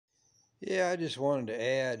Yeah, I just wanted to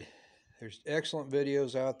add, there's excellent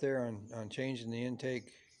videos out there on changing the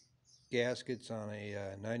intake gaskets on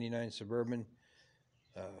a 99 Suburban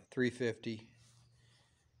 350,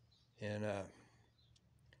 and I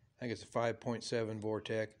think it's a 5.7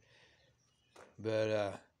 Vortec.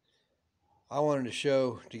 But I wanted to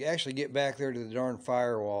show, to actually get back there to the darn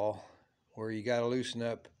firewall where you got to loosen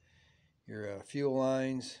up your fuel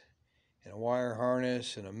lines and a wire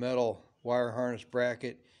harness and a metal wire harness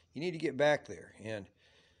bracket. You need to get back there, and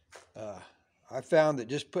I found that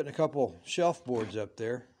just putting a couple shelf boards up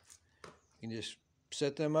there, you can just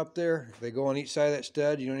set them up there. If they go on each side of that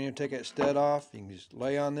stud, you don't even take that stud off. You can just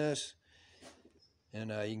lay on this, and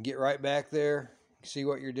you can get right back there, see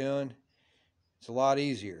what you're doing. It's a lot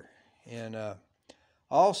easier. And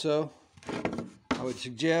also, I would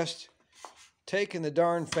suggest taking the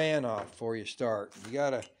darn fan off before you start.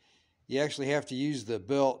 You actually have to use the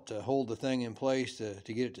belt to hold the thing in place to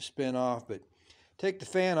get it to spin off, but take the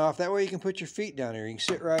fan off. That way you can put your feet down there. You can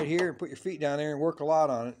sit right here and put your feet down there and work a lot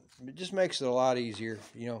on it. It just makes it a lot easier.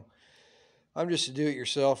 You know, I'm just a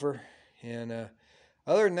do-it-yourselfer. And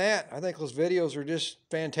other than that, I think those videos are just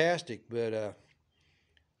fantastic. But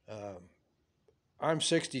I'm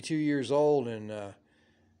 62 years old, and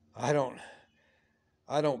I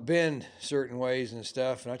don't bend certain ways and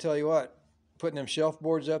stuff. And I tell you what, putting them shelf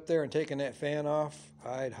boards up there and taking that fan off,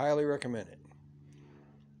 I'd highly recommend it.